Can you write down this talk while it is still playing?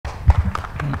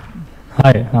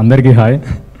Hi అందరికీ hi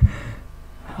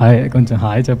hi కొంచెం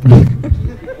hi చెప్పండి.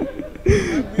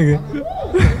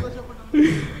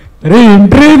 అరే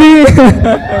ఇంటర్వ్యూది.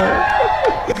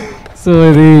 సో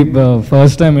ఇది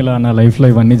ఫస్ట్ టైం ఇలా నా లైఫ్లో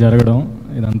ఇవన్నీ జరగడం,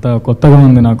 ఇదంతా కొత్తగా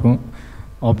ఉంది నాకు.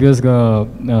 ఆబ్వియస్గా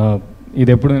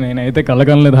ఇది ఎప్పుడు నేనైతే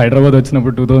కలగనలేదు. హైదరాబాద్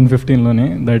వచ్చినప్పుడు 2015లోనే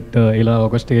దట్ ఇలా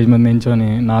ఒక స్టేజ్ మీద నించొని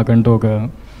నాకంటూ ఒక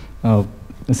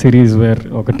సిరీస్ వేర్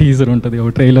ఒక టీజర్ ఉంటుంది,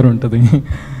 ఒక ట్రైలర్ ఉంటుంది.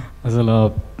 అసలు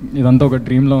ఇదంతా ఒక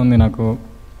డ్రీమ్లో ఉంది నాకు.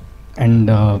 And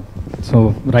so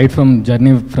right from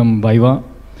journey from viva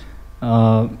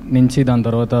నుంచి దాని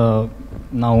తర్వాత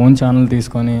నా ఓన్ ఛానల్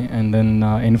తీసుకొని అండ్ దెన్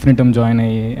ఇన్ఫినిటమ్ జాయిన్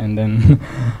అయ్యి అండ్ దెన్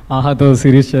ఆహాతో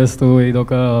సిరీస్ చేస్తూ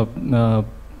ఇదొక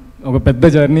ఒక పెద్ద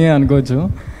జర్నీ అనుకోవచ్చు.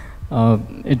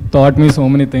 It thought me so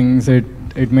many things.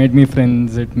 It made me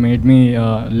friends, it made me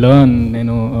learn.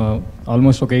 నేను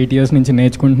ఆల్మోస్ట్ ఒక 8 years నుంచి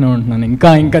నేర్చుకుంటూనే ఉంటున్నాను.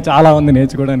 ఇంకా చాలా ఉంది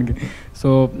నేర్చుకోవడానికి. So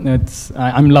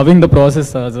I'm loving the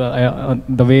process,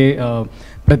 the way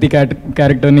ప్రతి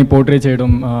క్యారెక్టర్ని పోర్ట్రే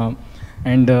చేయడం.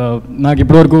 అండ్ నాకు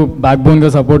ఇప్పటివరకు బ్యాక్ బోన్గా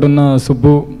సపోర్ట్ ఉన్న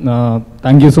Subbu,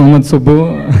 thank you so much Subbu.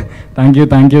 Thank you.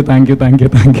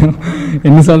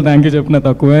 ఎన్నిసార్లు థ్యాంక్ యూ చెప్పినా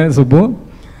తక్కువే సుబ్బు.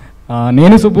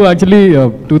 నేను సుబ్బు యాక్చువల్లీ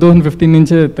 2015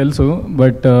 నుంచే తెలుసు,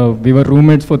 but we are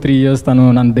roommates for 3 years. తను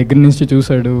నన్ను దగ్గర నుంచి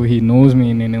చూశాడు, హీ నోస్ మీ.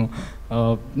 నేను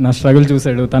నా స్ట్రగుల్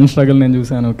చూశాడు, తన స్ట్రగుల్ నేను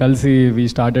చూశాను, కలిసి we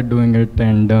started doing it.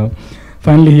 And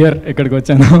finally here ఇక్కడికి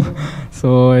వచ్చాను. సో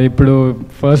ఇప్పుడు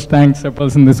ఫస్ట్ థ్యాంక్స్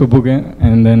చెప్పాల్సింది సుబ్బుకే.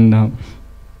 అండ్ దెన్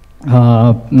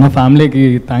నా ఫ్యామిలీకి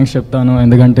థ్యాంక్స్ చెప్తాను,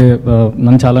 ఎందుకంటే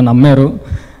నన్ను చాలా నమ్మారు.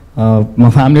 మా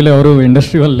ఫ్యామిలీలో ఎవరు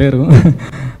ఇండస్ట్రీ వాళ్ళు లేరు.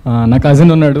 నా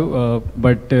కజిన్ ఉన్నాడు,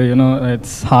 but you know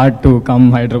it's hard to come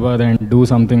Hyderabad and do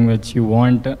something which you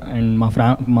want. And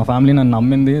మా ఫ్యామిలీ నన్ను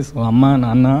నమ్మింది. సో అమ్మ,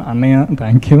 నాన్న, అన్నయ్య,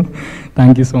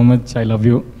 thank you so much. I love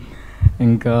you.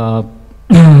 ఇంకా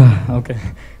ఓకే,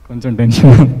 కొంచెం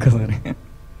టెన్షన్ ఒక్కసారి.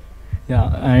 Yeah,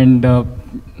 and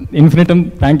Infinitum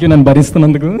thank you నన్ను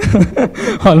భరిస్తున్నందుకు.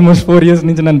 ఆల్మోస్ట్ 4 years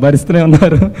నుంచి నన్ను భరిస్తూనే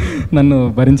ఉన్నారు. నన్ను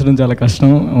భరించడం చాలా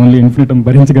కష్టం, only Infinitum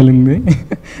భరించగలిగింది.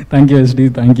 Thank you SD,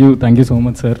 thank you so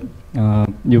much sir.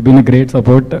 You been a great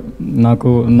support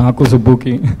నాకు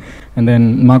సుబ్బుకి. అండ్ దెన్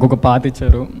మాకు ఒక పాత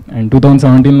ఇచ్చారు. అండ్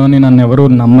 2017లోని నన్ను ఎవరు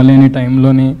నమ్మలేని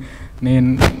టైంలోని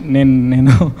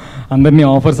నేను అందరినీ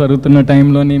ఆఫర్స్ అడుగుతున్న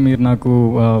టైంలోని మీరు నాకు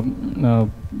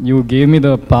you gave me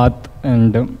the path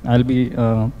and I'll be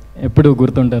ఎప్పుడు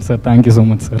గుర్తుంటారు sir. Thank you so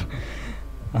much sir.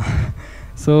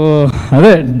 So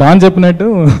అదే డాన్ చెప్పినట్టు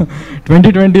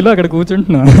 2020లో అక్కడ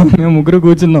కూర్చుంటున్నా, మేము ముగ్గురు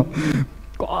కూర్చున్నాం.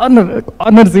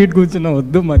 కార్నర్ సీట్ కూర్చున్నాం,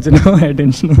 వద్దు మధ్యలో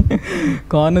అటెన్షన్.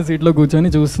 కార్నర్ సీట్లో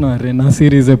కూర్చొని చూస్తున్నాం, అరే నా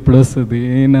సిరీస్ ఎప్పుడు వస్తుంది,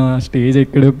 నా స్టేజ్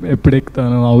ఎప్పుడు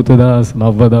ఎక్కుతాను, అవుతుందా అసలు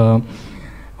అవ్వదా.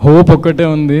 హోప్ ఒక్కటే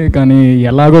ఉంది, కానీ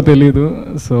ఎలాగో తెలీదు.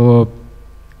 సో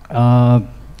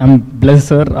ఐఎమ్ బ్లెస్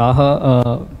సార్, ఆహా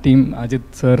టీమ్, అజిత్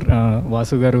సార్,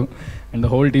 వాసు గారు and the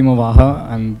whole team of ఆహా.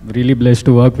 I'm really blessed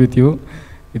to work with you.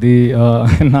 ఇది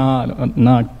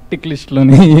నా టిక్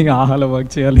లిస్ట్లోని ఆహాలో వర్క్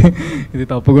చేయాలి, ఇది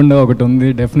తప్పకుండా ఒకటి ఉంది,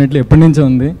 డెఫినెట్లీ ఎప్పటి నుంచో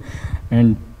ఉంది.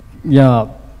 అండ్ యా,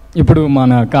 ఇప్పుడు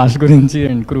మన కాస్ట్ గురించి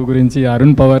అండ్ క్రూ గురించి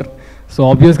అరుణ్ పవర్. సో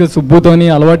ఆబ్వియస్గా సుబ్బుతోని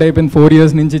అలవాటు అయిపోయింది. 4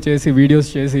 years నుంచి చేసి వీడియోస్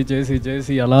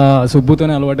చేసి అలా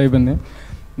సుబ్బుతోనే అలవాటు అయిపోయింది.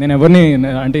 నేను ఎవరిని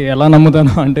అంటే ఎలా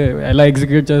నమ్ముతానో, అంటే ఎలా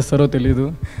ఎగ్జిక్యూట్ చేస్తారో తెలీదు.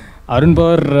 అరుణ్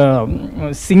పవర్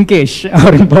సింకేష్,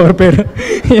 అరుణ్ పవర్ పేరు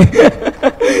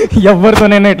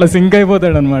ఎవరితోనైనా ఇట్లా సింక్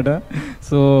అయిపోతాడు అనమాట.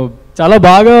 సో చాలా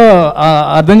బాగా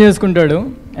అర్థం చేసుకుంటాడు.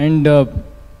 అండ్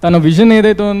తన విజన్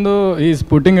ఏదైతే ఉందో ఈజ్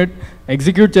పుట్టింగ్ ఇట్,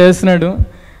 ఎగ్జిక్యూట్ చేస్తున్నాడు.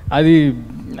 అది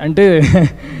అంటే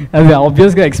అది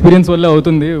ఆబ్వియస్గా ఎక్స్పీరియన్స్ వల్లే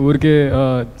అవుతుంది, ఊరికే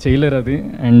చేయలేరు అది.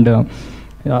 అండ్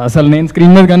అసలు నేను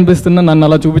స్క్రీన్ మీద కనిపిస్తున్నా, నన్ను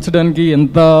అలా చూపించడానికి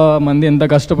ఎంత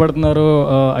కష్టపడుతున్నారో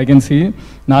ఐ కెన్ సీ.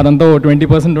 నాదంతా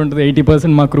 20% ఉంటుంది,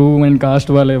 80% మా క్రూ అండ్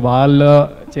కాస్ట్ వాళ్ళ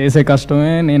చేసే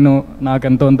కష్టమే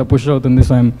నాకెంతో అంత పుష్ అవుతుంది.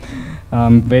 So I'm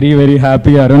very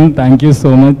happy. Arun, thank you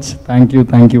so much.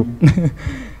 Thank you.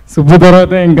 Subbu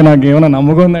తర్వాత ఇంకా నాకు ఏమైనా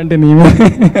నమ్మకం ఉందంటే నీవే.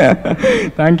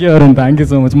 Thank you Arun, thank you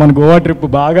so much. మన గోవా ట్రిప్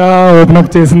బాగా ఓపెన్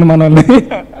అప్ చేసింది మనల్ని.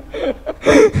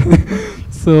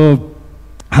 సో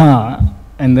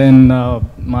అండ్ దెన్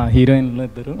మా హీరోయిన్లు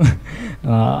ఇద్దరు,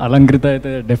 అలంకృత అయితే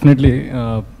డెఫినెట్లీ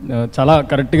చాలా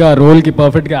కరెక్ట్గా రోల్కి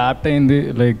పర్ఫెక్ట్గా యాప్ట్ అయింది.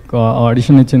 లైక్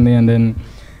ఆడిషన్ ఇచ్చింది. And then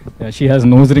she has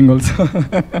nose ring also.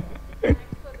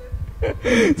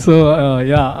 So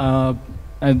yeah,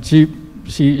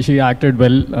 she acted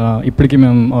well. ఇప్పటికీ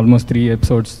మేము ఆల్మోస్ట్ 3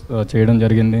 episodes చేయడం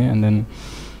జరిగింది. అండ్ దెన్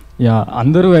యా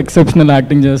అందరూ ఎక్సెప్షనల్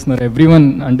యాక్టింగ్ చేస్తున్నారు. ఎవ్రీవన్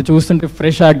అంటే చూస్తుంటే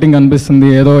ఫ్రెష్ యాక్టింగ్ అనిపిస్తుంది.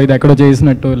 ఏదో ఇది ఎక్కడో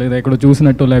చేసినట్టు లేదా ఎక్కడో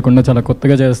చూసినట్టు లేకుండా చాలా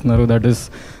కొత్తగా చేస్తున్నారు. That is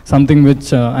something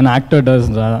which an actor does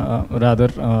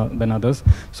rather than others.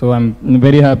 So I'm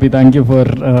very happy. Thank you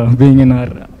for being in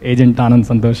our agent Anand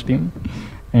Santosh team.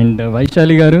 And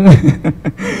Vaishali గారు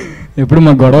ఎప్పుడు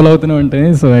మాకు గొడవలు అవుతూనే ఉంటాయి.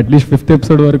 సో అట్లీస్ట్ 5th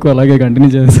ఎపిసోడ్ వరకు అలాగే కంటిన్యూ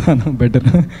చేస్తాను. బెటర్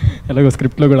ఎలాగో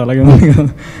స్క్రిప్ట్లో కూడా అలాగే ఉంది కదా.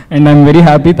 And I'm very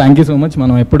happy. Thank you so much.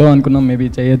 మనం ఎప్పుడో అనుకున్నాం మేబీ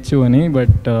చేయొచ్చు అని,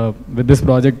 but with this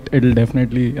project it will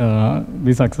definitely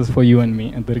be success for you and మీ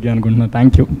అందరికీ అనుకుంటున్నాను.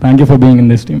 Thank you for being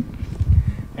in this team.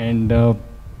 And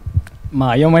మా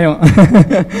అయోమయం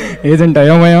ఏజెంట్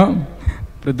అయోమయం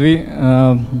పృథ్వీ,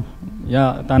 యా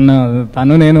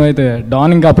తను నేను అయితే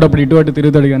డాన్ ఇంకా అప్పుడప్పుడు ఇటు అటు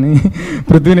తిరుగుతాడు, కానీ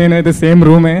పృథ్వీ నేను అయితే సేమ్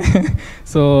రూమే.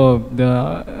 సో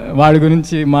వాడి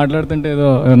గురించి మాట్లాడుతుంటే ఏదో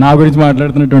నా గురించి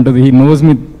మాట్లాడుతున్నట్టు ఉంటుంది. హీ నోస్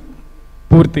మీ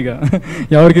పూర్తిగా,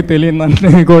 ఎవరికి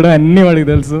తెలియదు కూడా అన్నీ వాడికి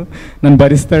తెలుసు. నన్ను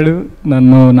భరిస్తాడు,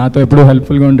 నాతో ఎప్పుడూ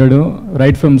హెల్ప్ఫుల్గా ఉంటాడు.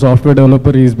 Right from software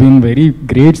developer is been very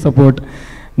great support.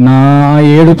 నా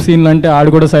ఏడుపు సీన్లు అంటే ఆడు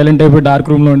కూడా సైలెంట్ అయిపోయి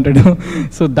డార్క్ రూమ్లో ఉంటాడు.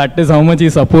 So that is how much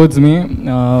ఈ సపోర్ట్స్ మీ.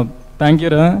 థ్యాంక్ యూ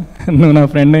రా, నువ్వు నా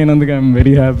ఫ్రెండ్ అయినందుకు I'm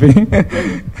very happy.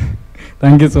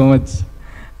 Thank you so much.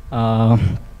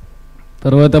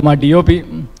 తర్వాత మా డిఓపి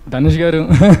ధనుష్ గారు,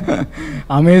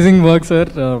 అమేజింగ్ వర్క్ సార్.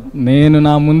 నేను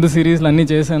నా ముందు సిరీస్లు అన్నీ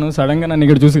చేశాను, సడన్గా నన్ను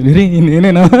ఇక్కడ చూసి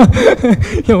నేనేనా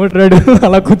ఎవడ్రాడు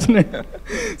అలా కూర్చున్నాడు.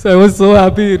 So I was so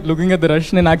happy looking at the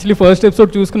rush. నేను యాక్చువల్లీ ఫస్ట్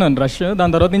ఎపిసోడ్ చూసుకున్నాను రష్,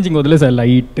 దాని తర్వాత నుంచి ఇంక వదిలేసాను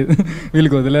లైట్,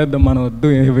 వీళ్ళకి వదిలేద్దాం మనం వద్దు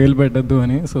వేలు పెట్టద్దు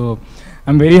అని. So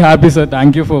I'm very happy sir.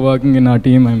 Thank you for working in our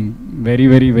team. I'm very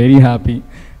very very happy.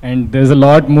 And there is a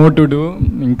lot more to do.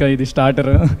 ఇంకా ఇది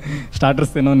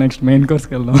స్టార్టర్స్ తిన్నాం, నెక్స్ట్ మెయిన్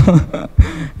కోర్స్కి వెళ్దాం.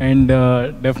 And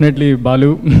definitely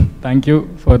Balu, thank you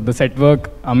for the set work,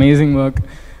 amazing work.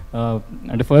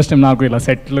 అంటే first time నాకు ఇలా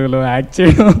సెట్లో act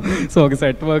చేయడం, so ఒక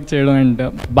సెట్ వర్క్ చేయడం. అండ్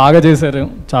బాగా చేశారు,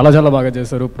 చాలా చాలా బాగా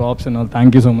చేశారు. Props and all,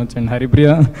 thank you so much. And Haripriya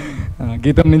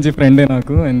గీతం నుంచి ఫ్రెండే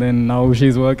నాకు, and then now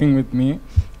she is working with me.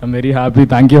 I'm very happy.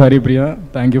 Thank you Haripriya,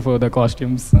 thank you for the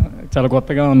costumes. చాలా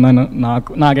కొత్తగా ఉన్నాను,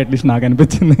 నాకు అట్లీస్ట్ నాకు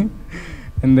అనిపించింది.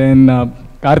 And then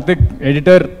Karthik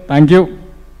editor, thank you.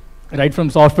 Right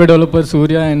from software developer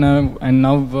Surya and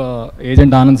now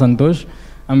agent Anand Santosh.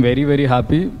 I'm very very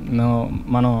happy.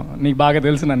 మనం నీకు బాగా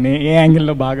తెలుసు నన్ను ఏ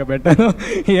యాంగిల్లో బాగా పెట్టాను,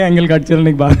 ఏ యాంగిల్ కట్ చేయాలో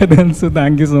నీకు బాగా తెలుసు.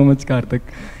 Thank you so much Karthik.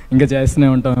 ఇంకా చేస్తూనే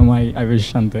ఉంటామేమో ఐ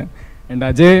విష్ అంతే. అండ్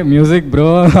అజయ్ మ్యూజిక్ బ్రో,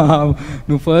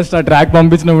 నువ్వు ఫస్ట్ ఆ ట్రాక్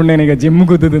పంపించినప్పుడు నేను ఇక జిమ్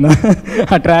కుదుతున్నా,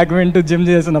 ఆ ట్రాక్ వింటూ జిమ్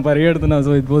చేస్తున్నా, పరిగెడుతున్నా.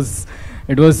 So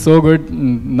it was so good.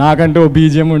 నాకంటే ఓ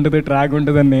బీజిఎం ఉంటుంది, ట్రాక్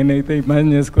ఉంటుంది అని నేనైతే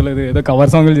ఇమాజిన్ చేసుకోలేదు. ఏదో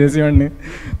కవర్ సాంగ్లు చేసేవాడిని,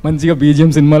 మంచిగా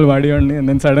బీజిఎం సినిమాలు వాడేవాడిని. And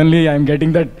then suddenly I'm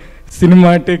getting that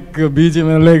cinematic BGM.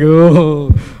 Like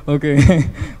okay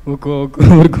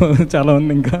ఊరుకో చాలా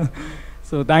ఉంది ఇంకా.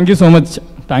 So thank you so much.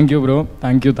 Thank you bro,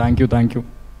 thank you.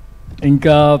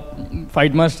 ఇంకా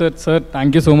fight master sir,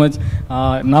 thank you so much.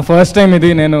 నా ఫస్ట్ టైం ఇది,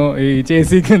 నేను ఈ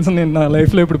సీక్వెన్స్ నేను నా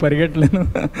లైఫ్లో ఇప్పుడు పరిగెట్టలేను,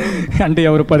 అంటే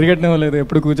ఎవరు పరిగెట్టనివ్వలేదు,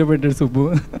 ఎప్పుడు కూర్చోబెట్టాడు Subbu.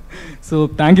 So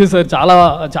thank you sir, చాలా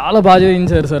చాలా బాగా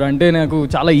చేయించారు సార్. అంటే నాకు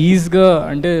చాలా ఈజీగా,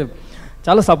 అంటే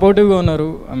చాలా సపోర్టివ్గా ఉన్నారు.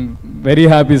 I'm very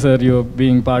happy sir you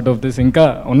being part of this. ఇంకా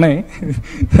ఉన్నాయి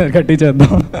కట్టి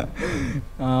చేద్దాం.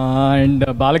 అండ్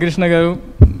బాలకృష్ణ గారు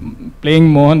playing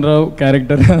Mohan Rao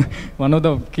character, one of the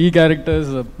key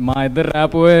characters. మా ఇద్దరు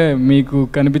ర్యాపోయే మీకు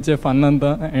కనిపించే ఫన్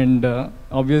అంతా. And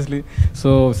obviously so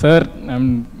sir, I'm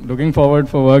looking forward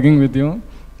for working with you.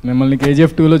 మిమ్మల్ని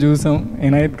KGF 2లో చూసాం,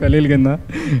 ఎనైత్ ఖలీల్ కింద.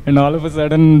 And all of a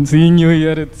sudden seeing you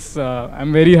here,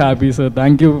 I'm very happy sir.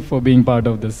 Thank you for being part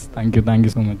of this. Thank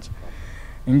you so much.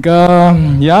 ఇంకా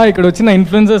ఇక్కడ వచ్చిన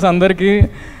influencers అందరికీ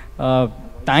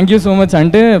thank you so much.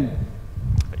 అంటే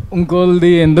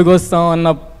ఇంకోళ్ళది ఎందుకు వస్తాం అన్న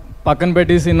పక్కన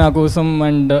పెట్టేసి నా కోసం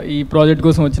అండ్ ఈ ప్రాజెక్ట్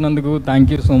కోసం వచ్చినందుకు thank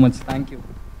you so much. Thank you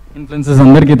influencers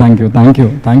అందరికీ thank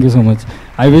you so much.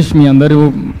 I wish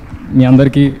me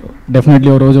అందరికీ డెఫినెట్లీ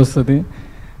ఓ రోజు వస్తుంది,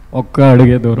 ఒక్క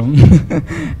అడుగే దూరం.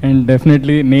 అండ్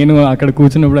డెఫినెట్లీ నేను అక్కడ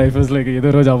కూర్చున్నప్పుడు ఐఫెస్ లైక్ ఏదో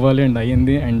రోజు అవ్వాలి, అండ్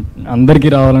అయ్యింది. అండ్ అందరికీ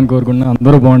రావాలని కోరుకున్నా,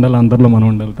 అందరూ బాగుండాలి, అందరిలో మనం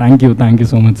ఉండాలి. Thank you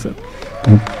so much sir.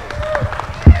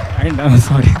 And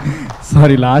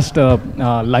sorry last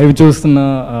live చూస్తున్న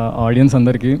ఆడియన్స్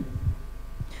అందరికీ,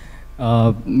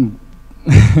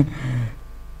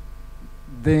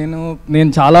 నేను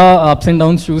చాలా అప్స్ అండ్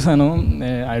డౌన్స్ చూశాను.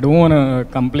 I don't want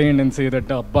complaint and say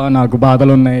that అబ్బా నాకు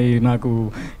బాధలు ఉన్నాయి, నాకు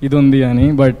ఇది ఉంది అని.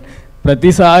 బట్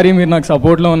ప్రతిసారి మీరు నాకు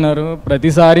సపోర్ట్లో ఉన్నారు.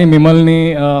 ప్రతిసారి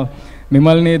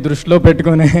మిమ్మల్ని దృష్టిలో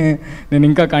పెట్టుకొని నేను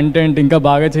ఇంకా కంటెంట్ ఇంకా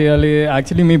బాగా చేయాలి.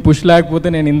 యాక్చువల్లీ మీ పుష్ లేకపోతే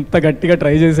నేను ఇంత గట్టిగా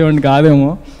ట్రై చేసేవాడిని కాదేమో.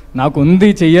 నాకు ఉంది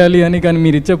చెయ్యాలి అని, కానీ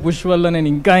మీరు ఇచ్చే పుష్ వల్ల నేను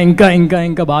ఇంకా ఇంకా ఇంకా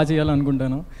ఇంకా బాగా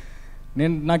చేయాలనుకుంటాను.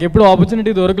 నాకు ఎప్పుడు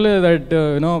ఆపర్చునిటీ దొరకలేదు దట్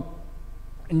యూనో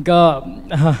ఇంకా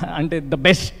అంటే ద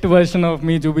బెస్ట్ వర్షన్ ఆఫ్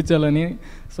మీ చూపించాలని.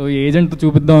 సో ఏజెంట్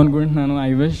చూపిద్దాం అనుకుంటున్నాను.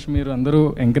 ఐ విష్ మీరు అందరూ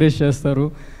ఎంకరేజ్ చేస్తారు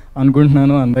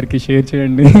అనుకుంటున్నాను. అందరికీ షేర్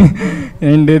చేయండి.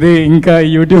 అండ్ ఇది ఇంకా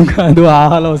యూట్యూబ్ కాదు,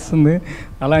 ఆహాలో వస్తుంది.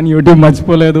 అలా అని యూట్యూబ్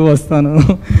మర్చిపోలేదు, వస్తాను.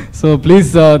 So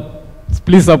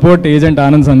please support agent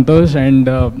Anand Santosh. And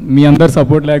మీ అందరు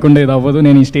సపోర్ట్ లేకుండా ఇది అవ్వదు.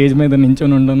 నేను ఈ స్టేజ్ మీద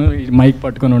నించొని ఉండను, ఈ మైక్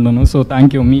పట్టుకొని ఉండను. సో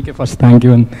థ్యాంక్ యూ, మీకే first thank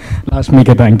you, and last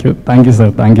మీకే thank you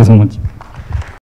sir. Thank you so much.